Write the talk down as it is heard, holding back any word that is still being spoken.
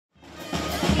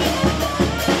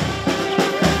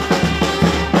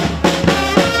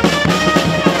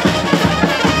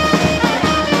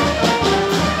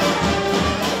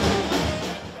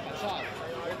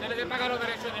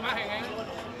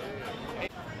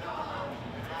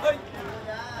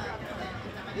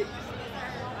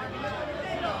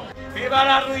Viva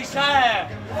la ruixada!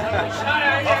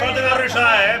 No falten la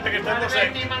ruixada, perquè estem molt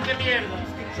secs.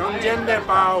 Som gent de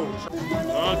pau.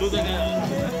 No, tu te quedes.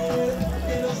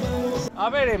 A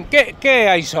veure, què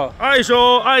és això?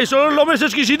 Això és el més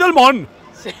exquisit del món.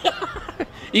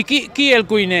 I qui el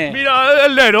cuiner? Mira,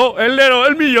 el Nero,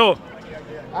 el millor.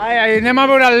 Ai, anem a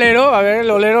veure el Lero, a veure,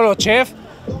 l'Olero, el chef.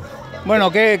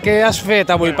 Bueno, què has fet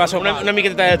avui, pa sopar? Una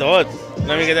miqueta de tot,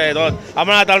 una miqueta de tot. Hem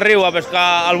anat al riu a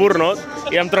pescar alburnot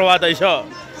i hem trobat això.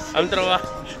 Hem trobat...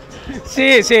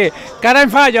 Sí, que ara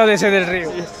em fa allò de ser del riu.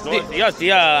 No,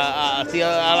 hòstia,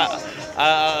 a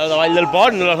la vall del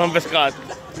pont no les han pescat.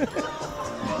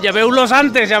 Lleveu-los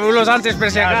antes per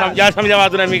si acá. Ja s'hem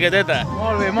llevat una miqueteta.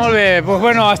 Molt bé. Pues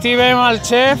bueno, estivem al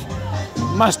chef,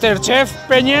 Masterchef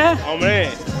Peña.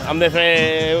 Hombre, hem de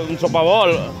fer un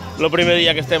sopabol el primer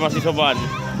dia que estem així sopant.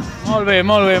 Molt bé.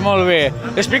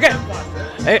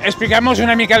 Expliquem-nos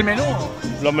una mica el menú.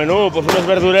 El menú, pues unes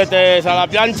verduretes a la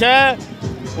planxa,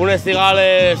 unes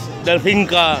cigales del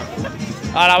finca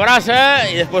a la brasa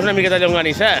i després una miqueta de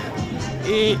llonganissa.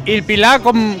 I el Pilar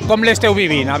com l'esteu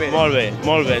vivint? A veure.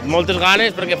 Molt bé. Moltes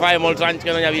ganes perquè fa molts anys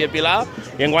que no hi havia Pilar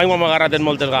i enguany ho hem agarrat amb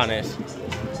moltes ganes.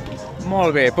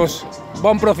 Molt bé, doncs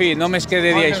bon profit, només que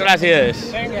de dir això. Gràcies.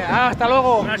 Vinga, hasta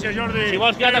luego. Gràcies, Jordi. Si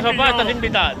vols quedar a sopar, estàs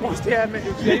invitat. Hòstia,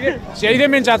 si he de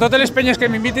menjar totes les penyes que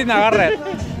m'invitin, agarra't.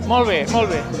 Molt bé.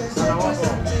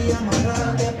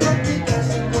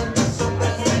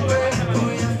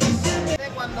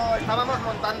 Cuando estábamos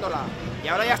montándola y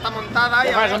ahora ya está montada y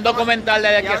Es un documental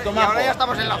de aquí y ahora ya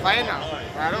estamos en la faena.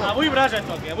 Claro. Avui brasa,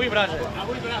 Toqui, avui brasa.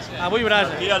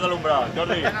 Tira't de l'umbral,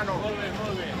 Jordi.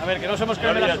 A ver, que no somos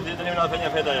Jordi, ja tenim una feina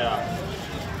feta ja.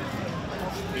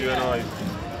 Sí, bé, noi.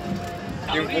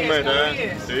 Quin fumet,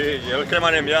 Sí, ja el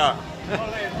cremanem ja.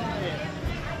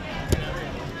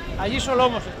 Allí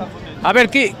Solomos està fotent. A ver,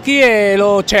 qui és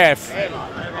el chef?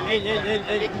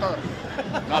 Víctor.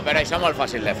 No, però això és molt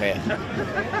fàcil de fer.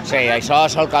 Sí, això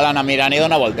sol cal anar mirant i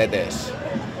donar voltetes.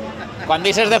 Quan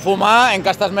deixes de fumar, en que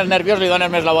estàs més nerviós, li dones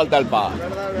més la volta al pa. Es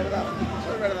verdad.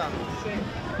 Eso es verdad.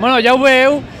 Bueno, ja ho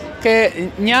veu, que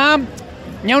hi ha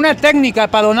una tècnica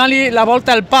per donar-li la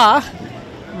volta al pa,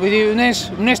 vull dir,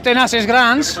 unes tenaces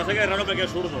grans. Passa que és raro perquè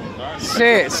és surdo.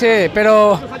 Sí,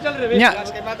 però...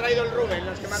 Las que me ha traído el Rubén.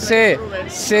 Sí.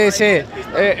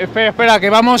 Espera, que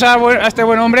vamos a este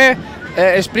buen hombre.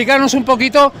 Explícanos un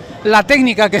poquito la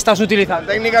técnica que estás utilizando.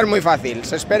 La técnica es muy fácil.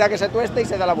 Se espera que se tueste y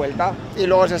se da la vuelta. Y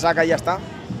luego se saca y ya está.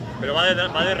 Pero va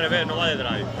de revés, no va de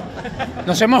drive.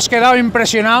 Nos hemos quedado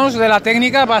impresionados de la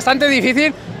técnica, bastante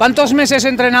difícil. ¿Cuántos meses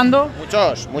entrenando?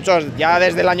 Muchos. Ya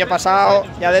desde el año pasado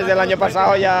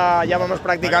ya vamos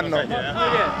practicando.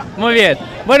 Muy bien.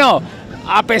 Bueno,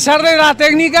 a pesar de la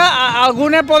técnica,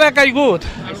 alguna puede ha caigut.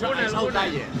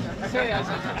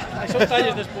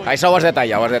 Això ho has de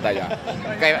tallar,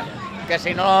 Que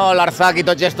si no, l'Arzac i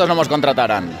tots estos no mos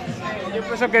contrataran. Jo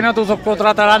penso que no t'ho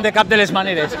contrataran de cap de les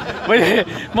maneres.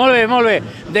 Molt bé.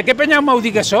 De què penya m'heu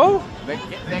dit que sou?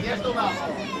 D'aquí és tu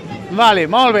bajo. Vale,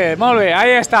 molt bé,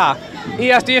 ahí está.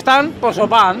 Y así están, pues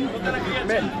sopant.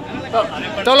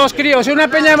 Todos los críos, una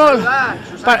peña molt...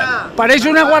 Pareix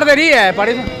una guarderia,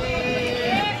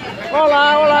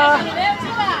 Hola.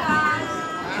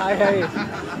 Ahí.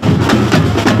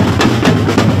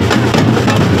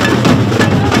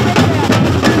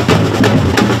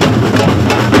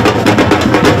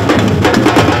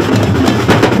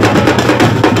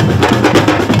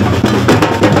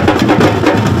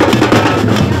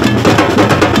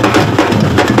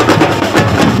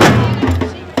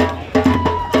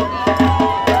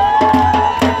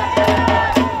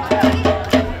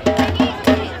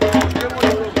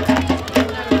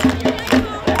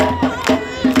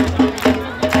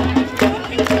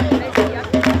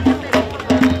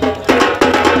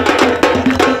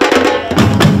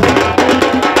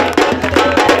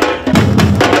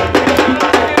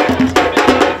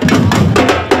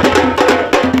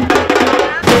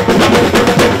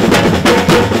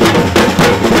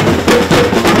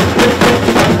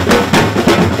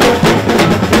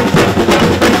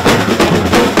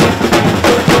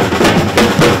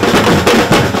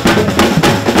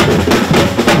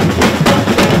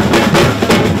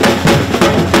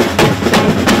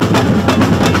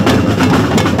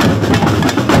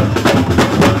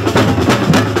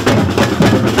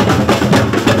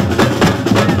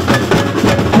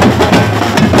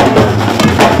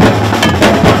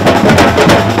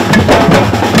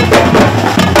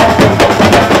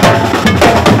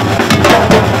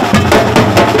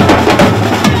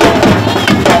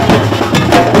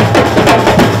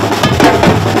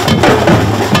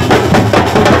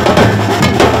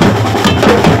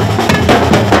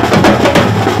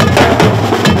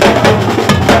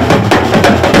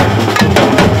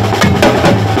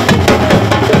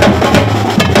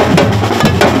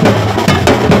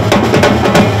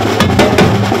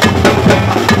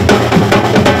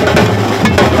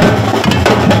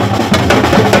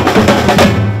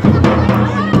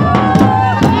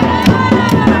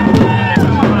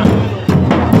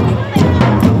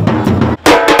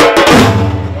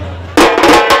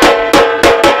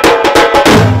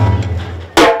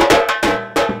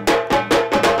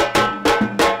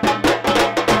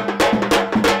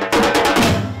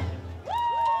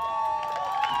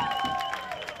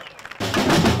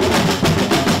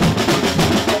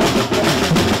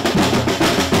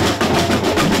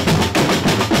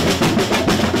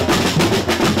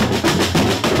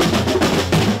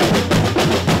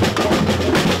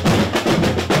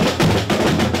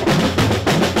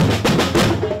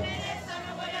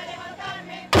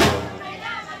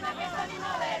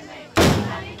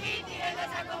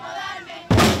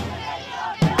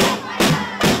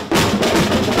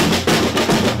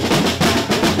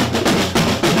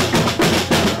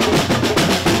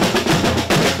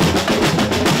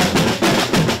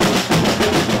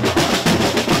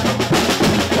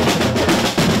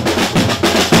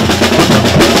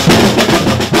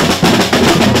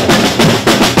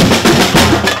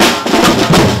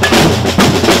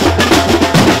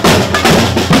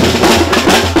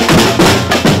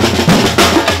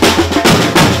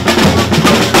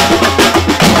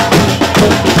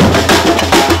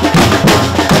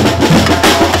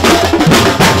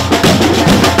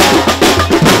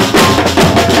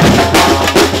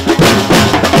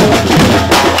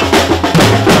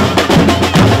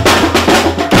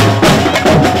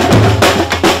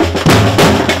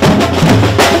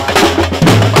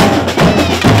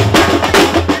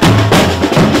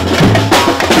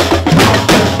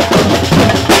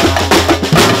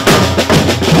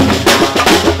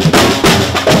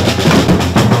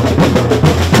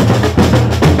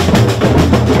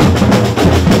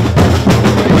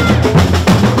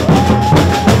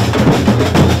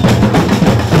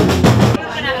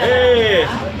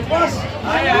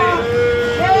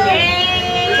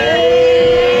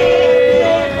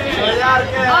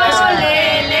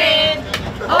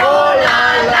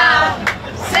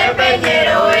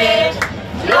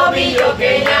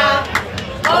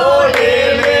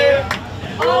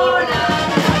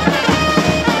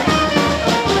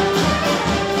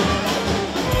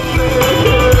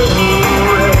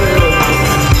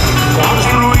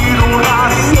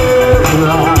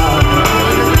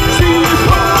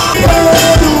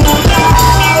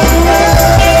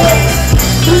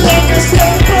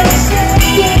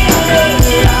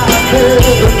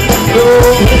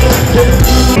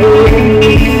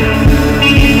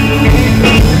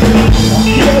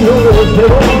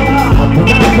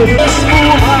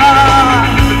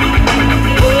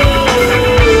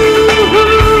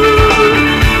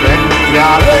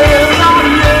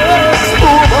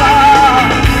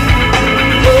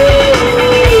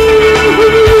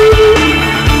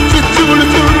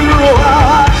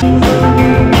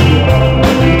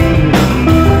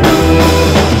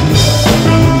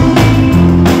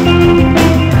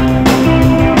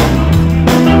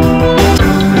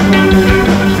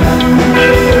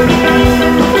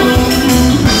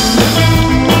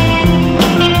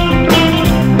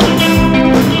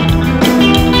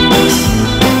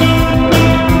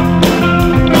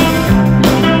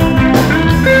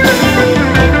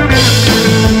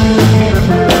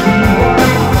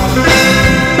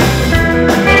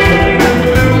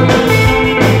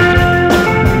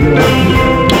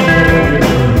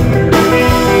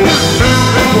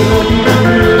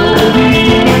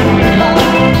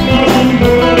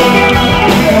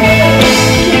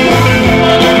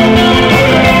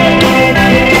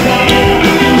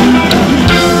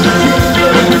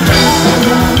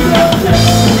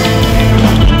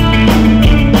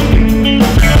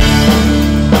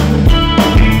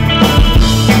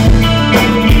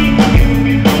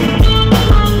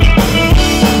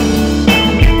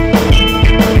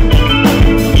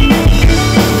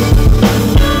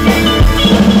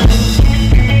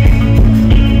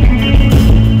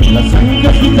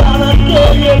 gitana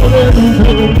que llevo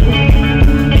dentro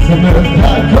se me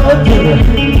está contigo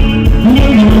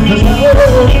y no se sabe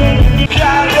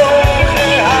ya lo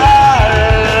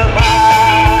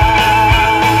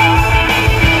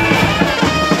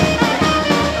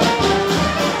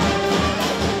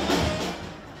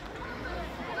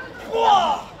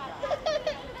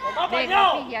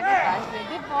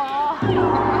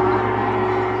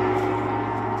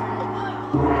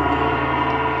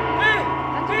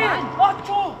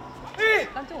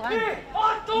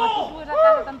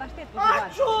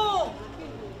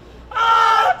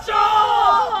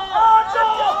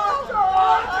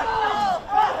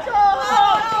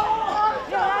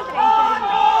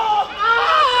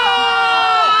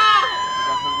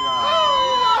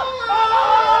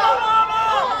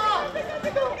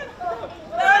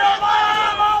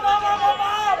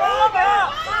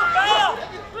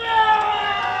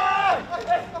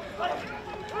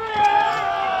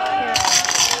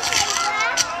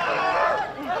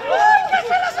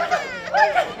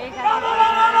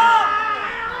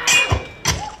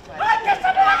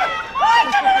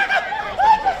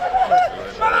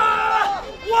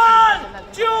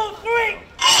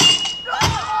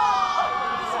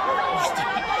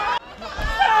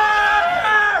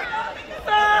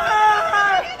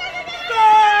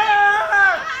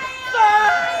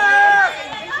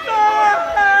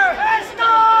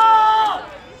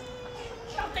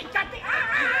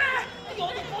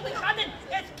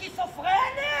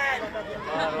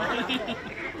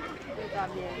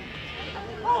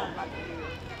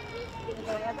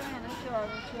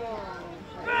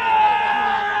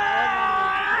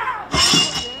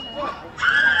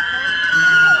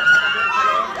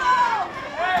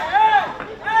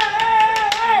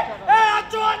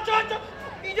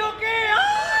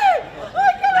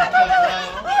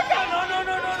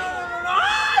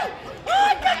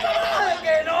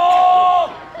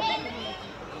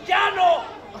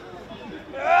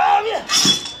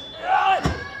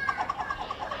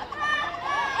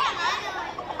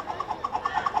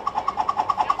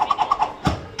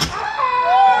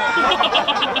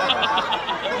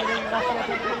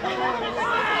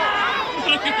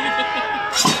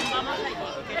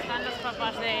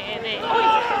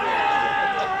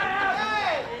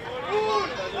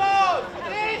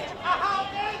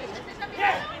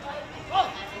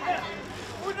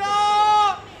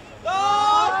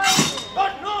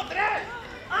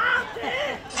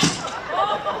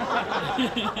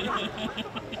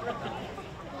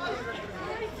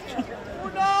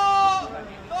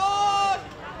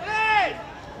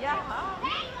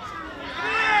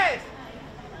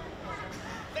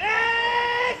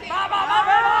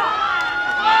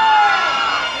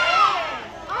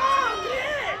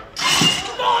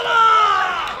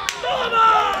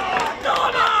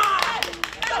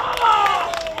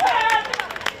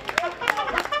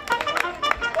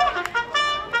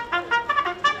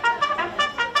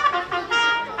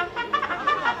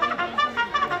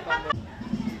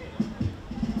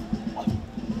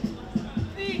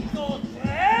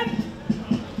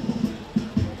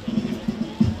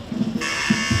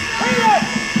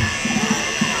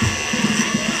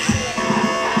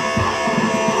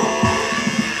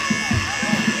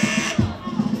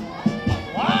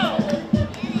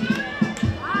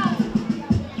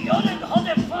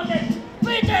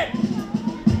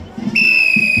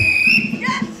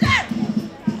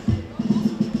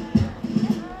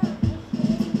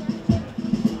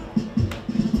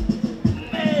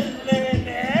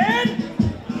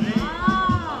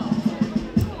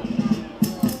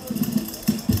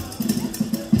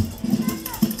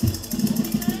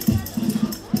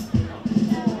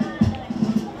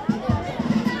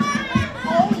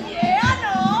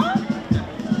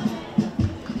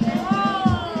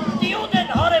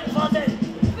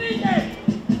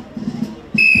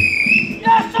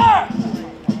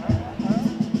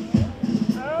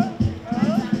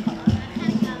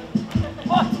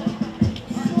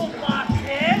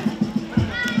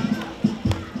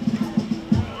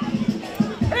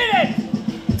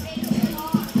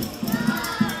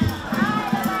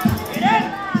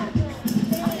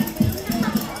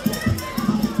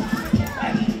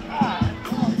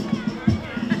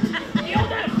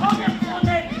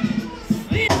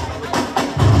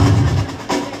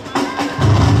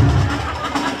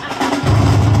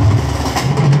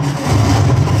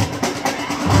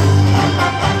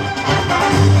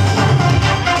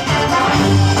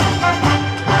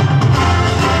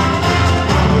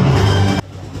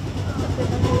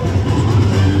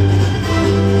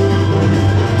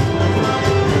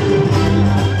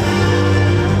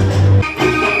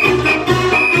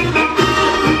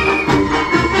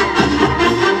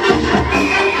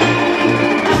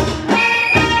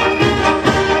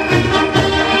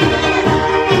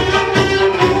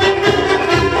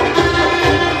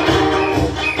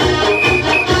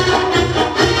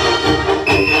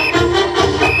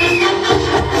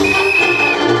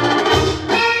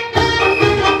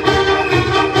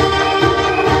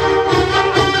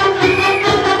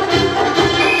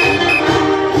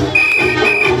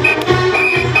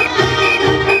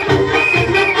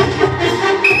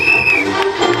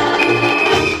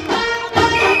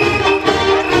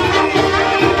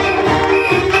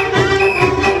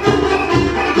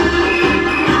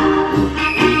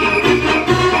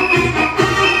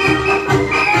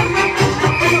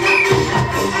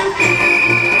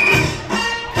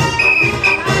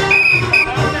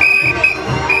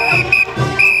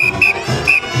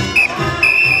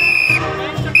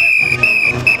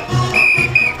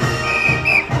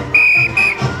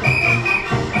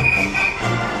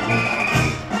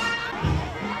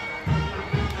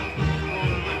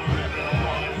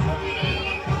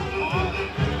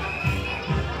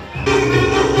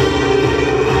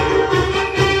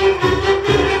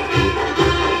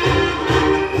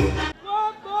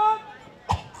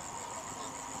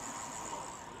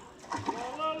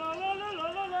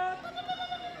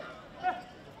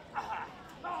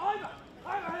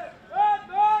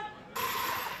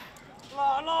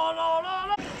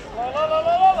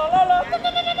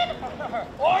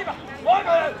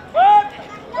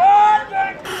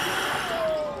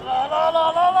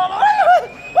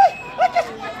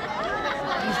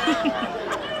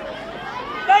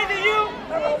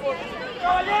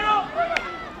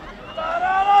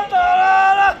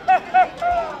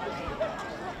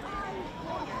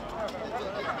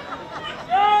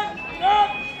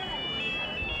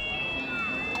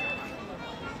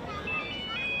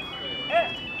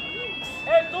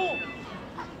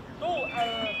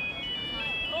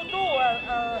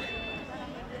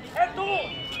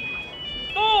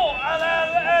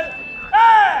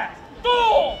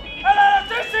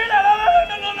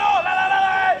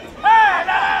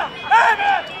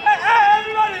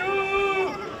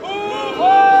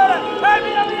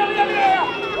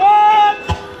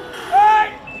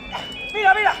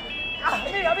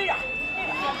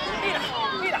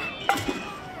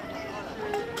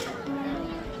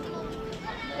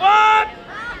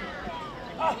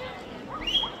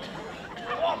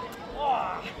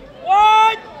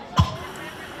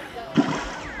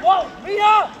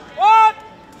Cambia! What?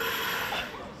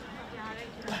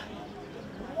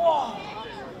 Wow!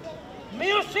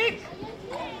 Music!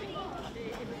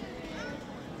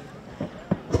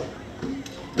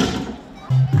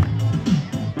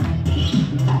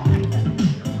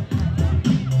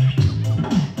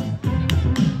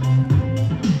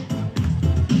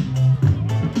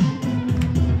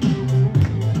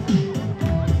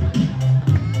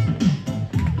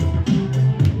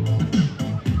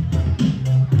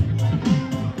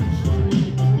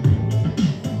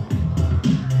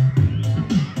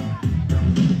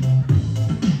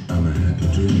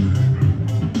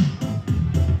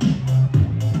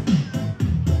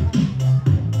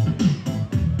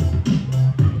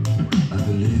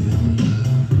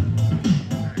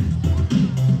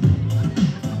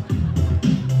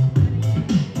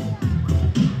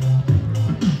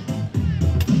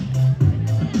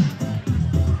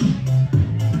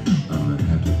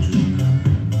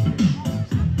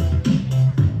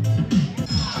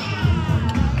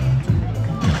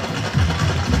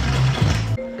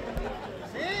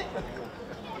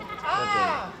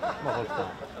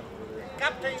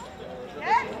 Captain!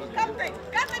 Yes, Captain!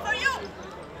 Captain for you!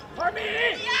 For me!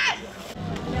 Yes!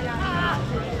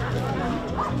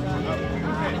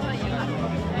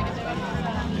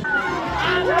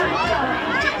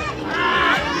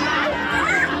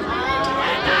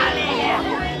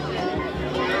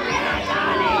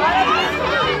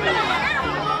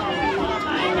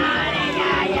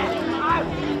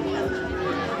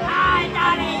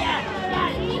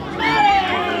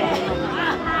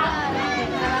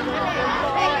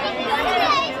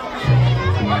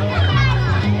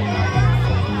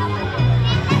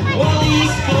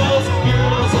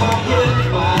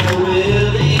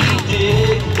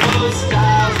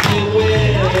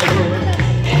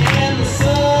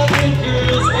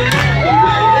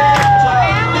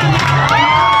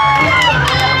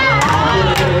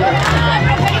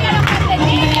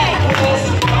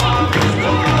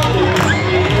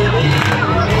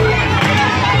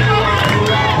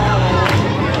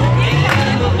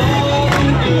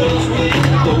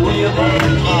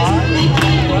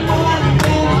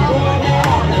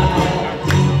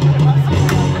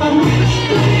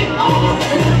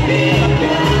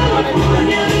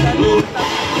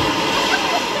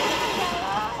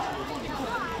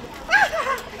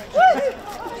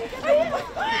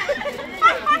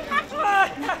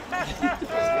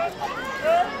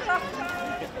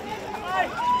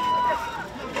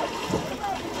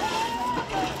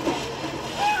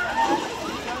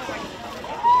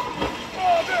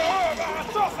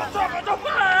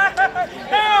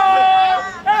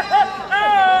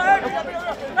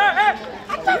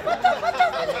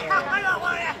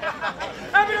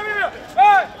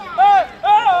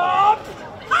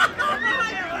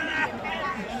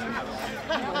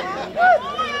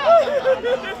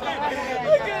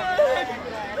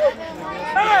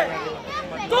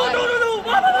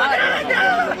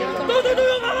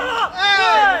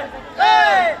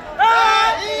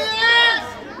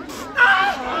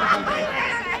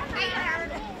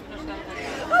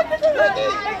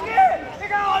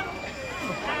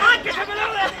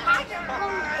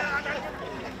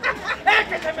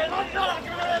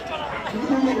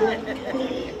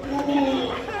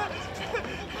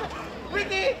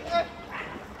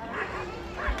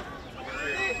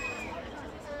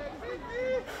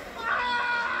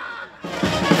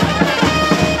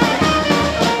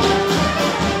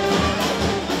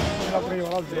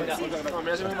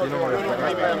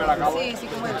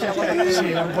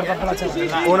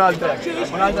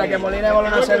 Un altre que Molina vol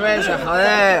una cervesa,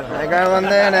 joder, me cago en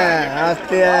dene,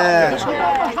 hòstia.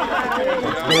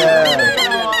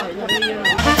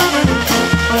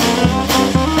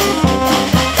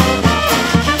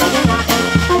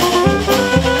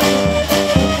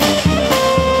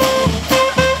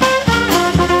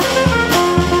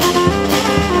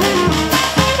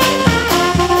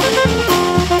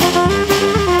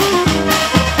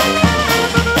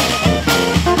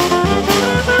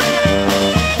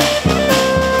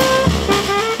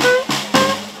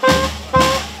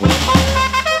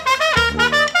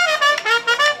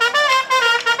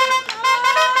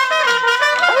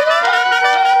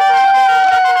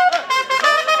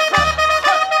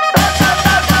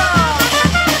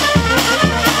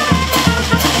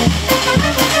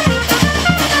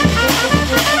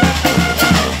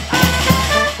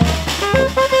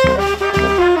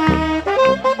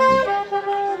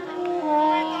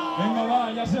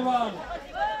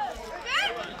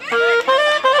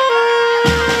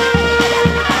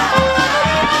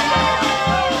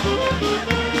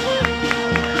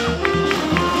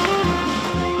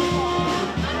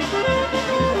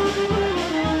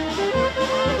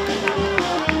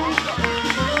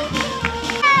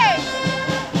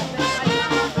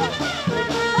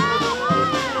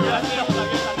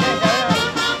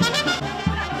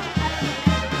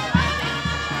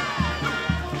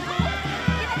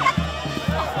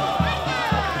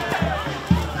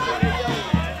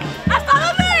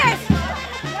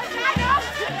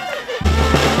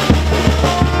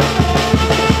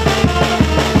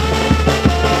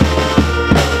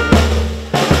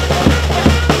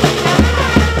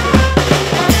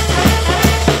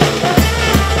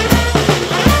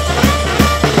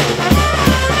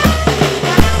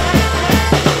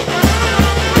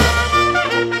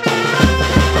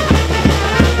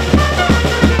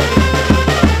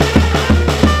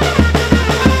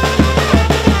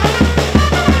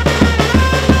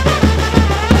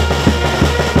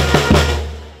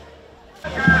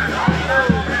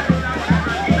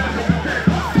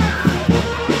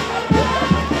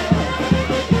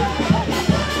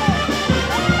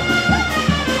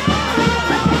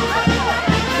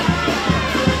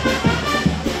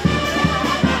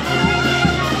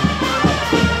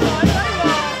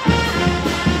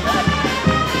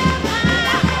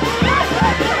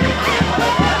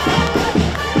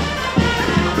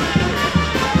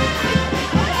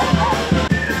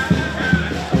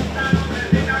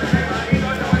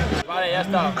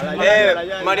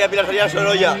 María Pilar Soria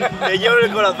Sorolla, te llevo en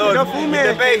el corazón. No fumes,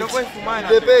 The Page. no puedes fumar.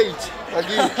 The Page.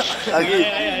 Aquí.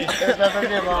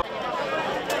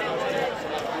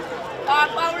 ¡Ah,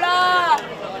 Paula!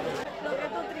 Lo que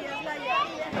tú trías la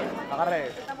llave.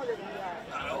 Agarre.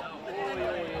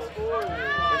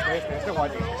 Este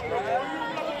guay.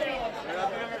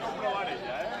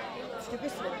 Yo qué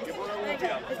sé.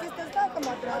 Es que esto está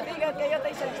como atrás. Venga, que ya te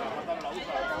hice esto.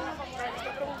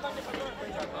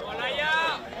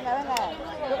 Venga, venga.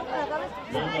 Luego para acá.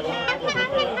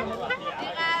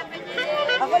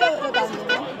 Hago lo cambio,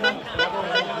 ¿no?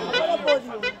 Hago lo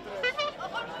podio.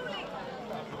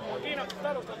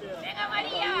 ¡Venga,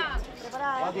 María!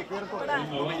 Preparada.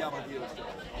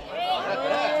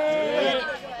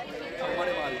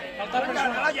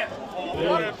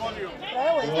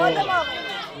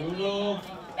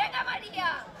 ¡Venga, María!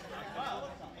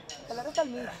 Que le resta el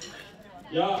mío.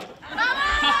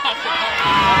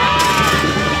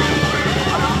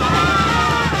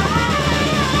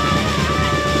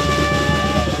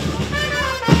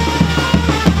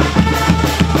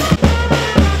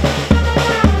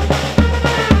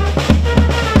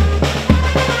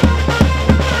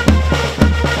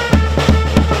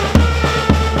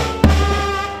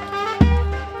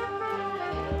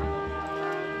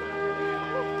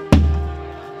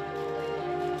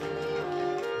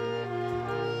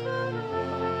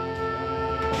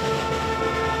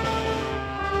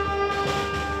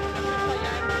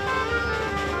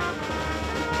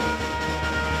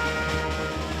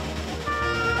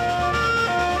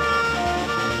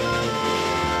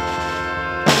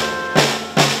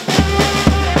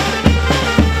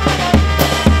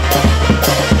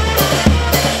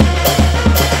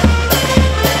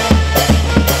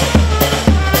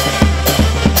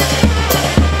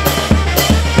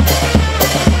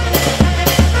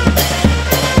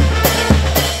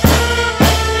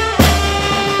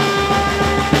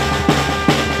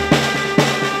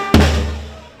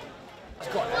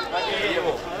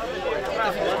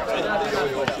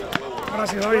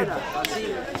 Gracias, David.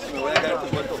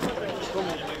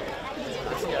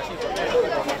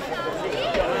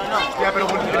 Hostia, pero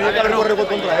tenía que haber corrido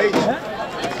contra ellos. No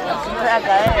me va a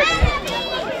caer.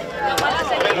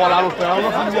 Hola, los pegados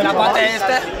no La pata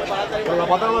esta. Pero la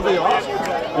pata no te lleva.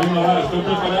 Venga, va, estoy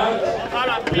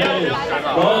preparado. 3,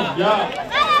 2, ya.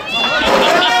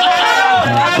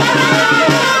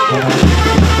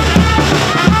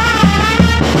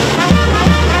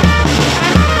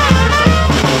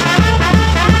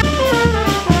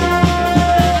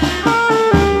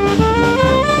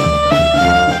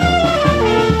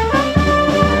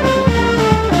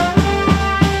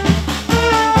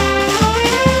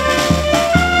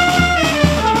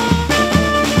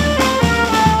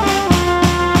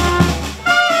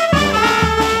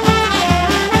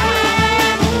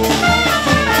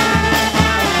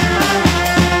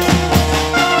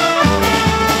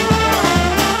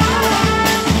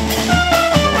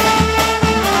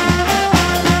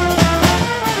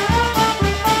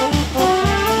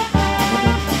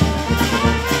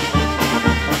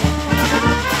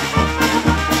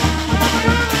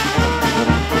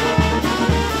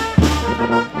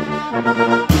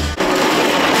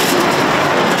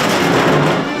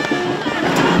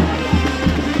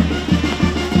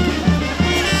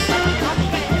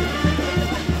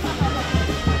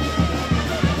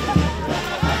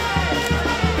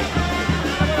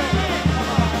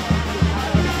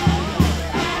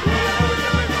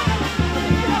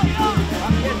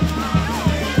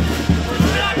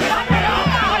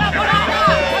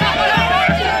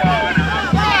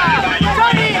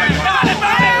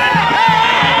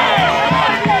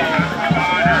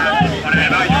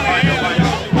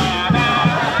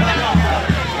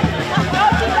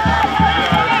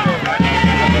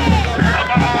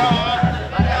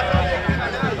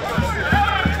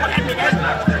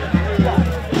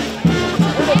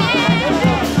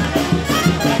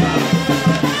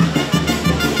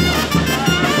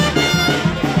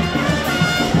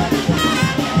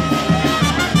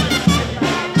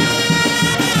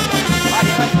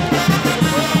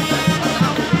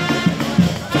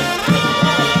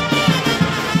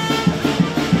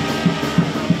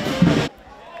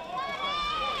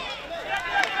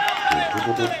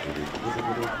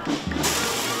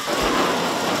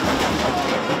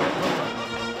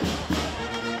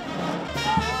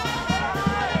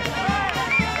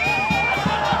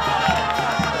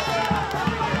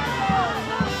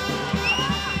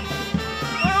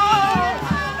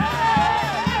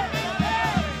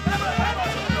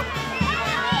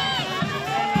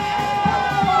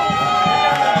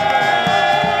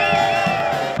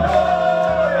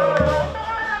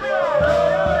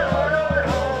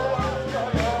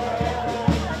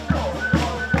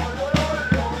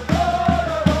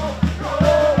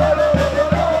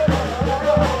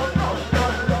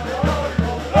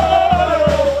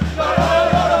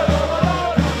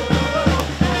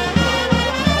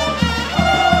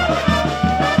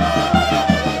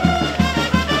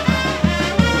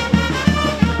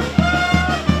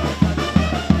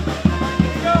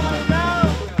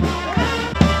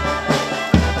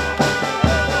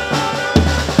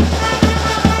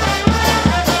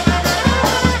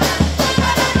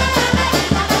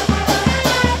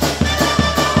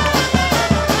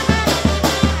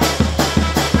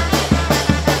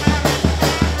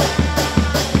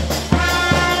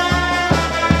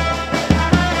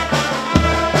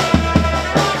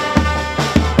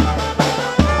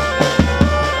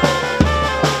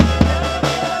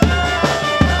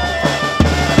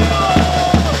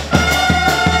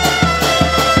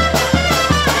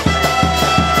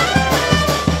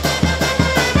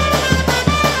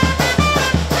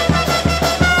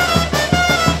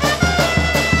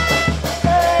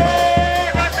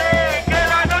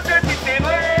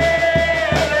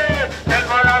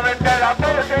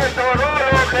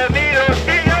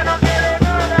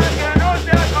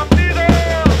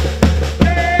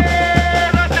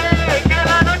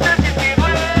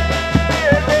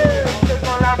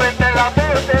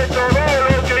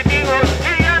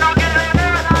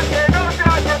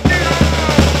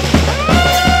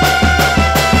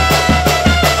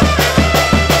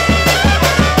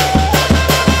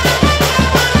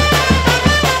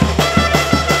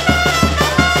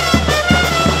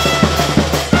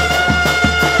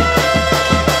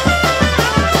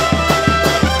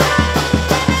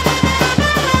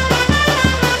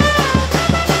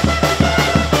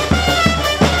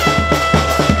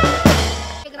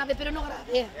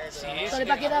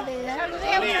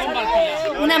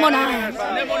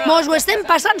 mos ho estem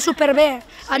passant superbé.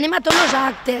 Anem a tots els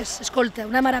actes. Escolta,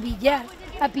 una meravella.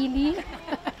 A Pili.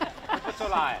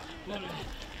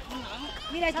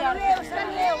 Mira, Jordi.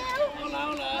 Hola,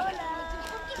 hola.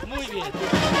 Muy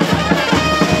bien.